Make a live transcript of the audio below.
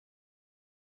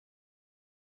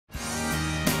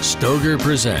Stoger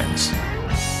presents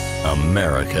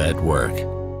America at Work.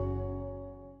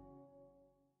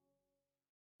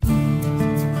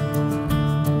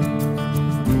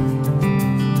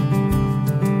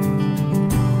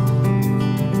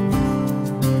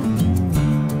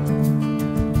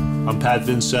 I'm Pat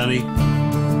Vincenti.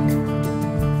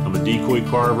 I'm a decoy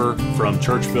carver from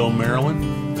Churchville,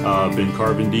 Maryland. I've been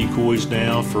carving decoys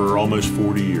now for almost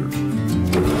 40 years.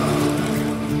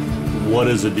 What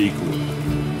is a decoy?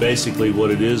 Basically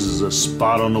what it is a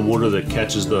spot on the water that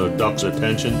catches the duck's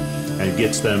attention and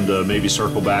gets them to maybe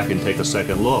circle back and take a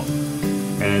second look.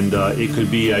 And it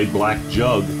could be a black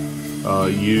jug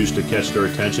used to catch their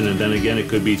attention, and then again it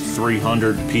could be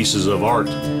 300 pieces of art.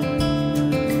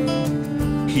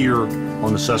 Here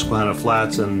on the Susquehanna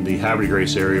Flats and the Havre de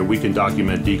Grace area, we can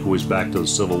document decoys back to the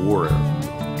Civil War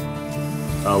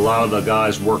era. A lot of the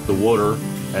guys worked the water,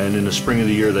 and in the spring of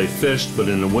the year they fished, but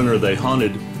in the winter they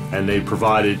hunted, and they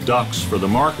provided ducks for the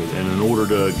market. And in order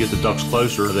to get the ducks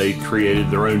closer, they created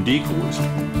their own decoys.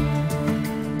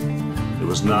 It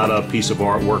was not a piece of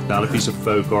artwork, not a piece of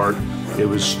folk art. It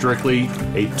was strictly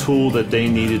a tool that they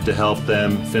needed to help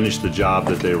them finish the job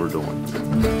that they were doing.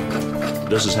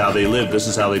 This is how they lived. This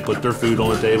is how they put their food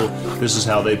on the table. This is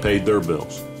how they paid their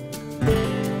bills.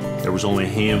 There was only a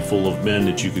handful of men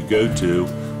that you could go to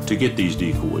get these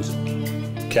decoys.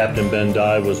 Captain Ben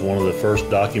Dye was one of the first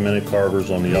documented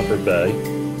carvers on the Upper Bay.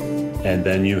 And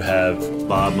then you have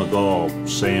Bob McGall,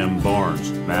 Sam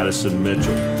Barnes, Madison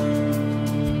Mitchell.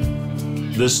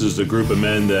 This is the group of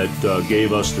men that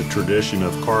gave us the tradition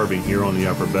of carving here on the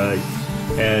Upper Bay.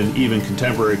 And even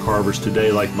contemporary carvers today,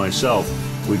 like myself,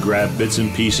 we grab bits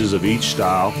and pieces of each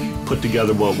style, put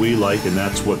together what we like, and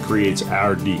that's what creates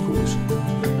our decoys.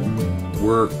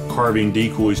 We're carving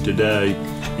decoys today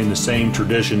in the same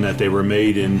tradition that they were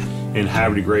made in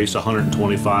Havre de Grace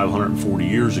 125, 140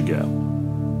 years ago.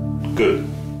 Good.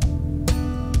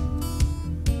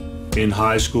 In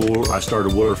high school, I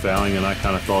started waterfowling, and I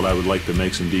kind of thought I would like to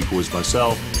make some decoys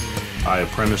myself. I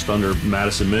apprenticed under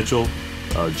Madison Mitchell,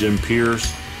 Jim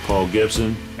Pierce, Paul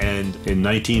Gibson, and in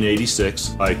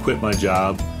 1986, I quit my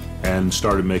job and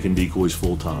started making decoys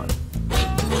full-time.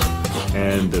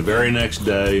 And the very next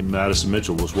day, Madison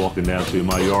Mitchell was walking down through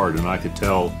my yard, and I could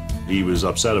tell he was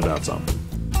upset about something.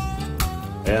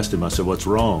 I asked him, I said, "What's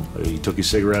wrong?" He took his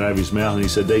cigarette out of his mouth and he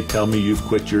said, "They tell me you've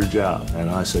quit your job." And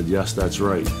I said, "Yes, that's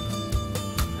right."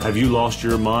 "Have you lost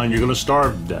your mind? You're going to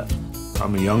starve to death."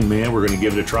 "I'm a young man. We're going to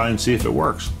give it a try and see if it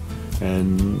works."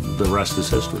 And the rest is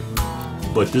history.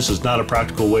 But this is not a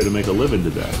practical way to make a living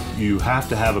today. You have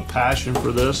to have a passion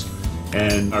for this,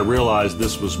 and I realized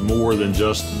this was more than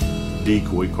just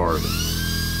decoy carving.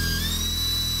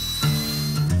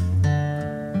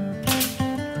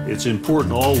 It's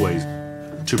important always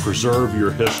to preserve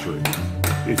your history.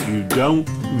 If you don't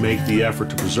make the effort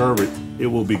to preserve it, it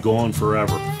will be gone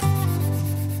forever.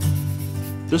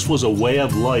 This was a way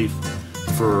of life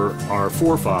for our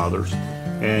forefathers,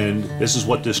 and this is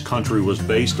what this country was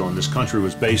based on. This country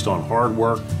was based on hard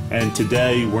work, and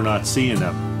today we're not seeing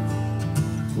that.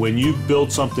 When you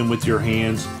build something with your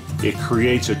hands, it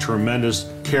creates a tremendous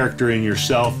character in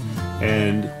yourself,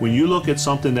 and when you look at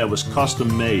something that was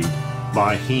custom made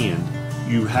by hand,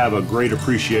 you have a great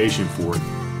appreciation for it,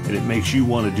 and it makes you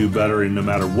want to do better no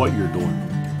matter what you're doing.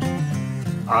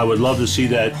 I would love to see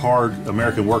that hard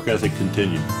American work ethic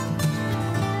continue.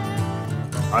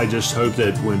 I just hope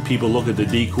that when people look at the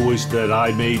decoys that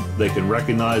I made, they can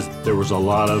recognize there was a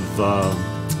lot of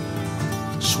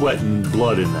sweat and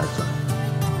blood in that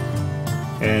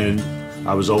thing. And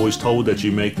I was always told that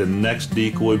you make the next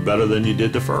decoy better than you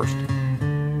did the first.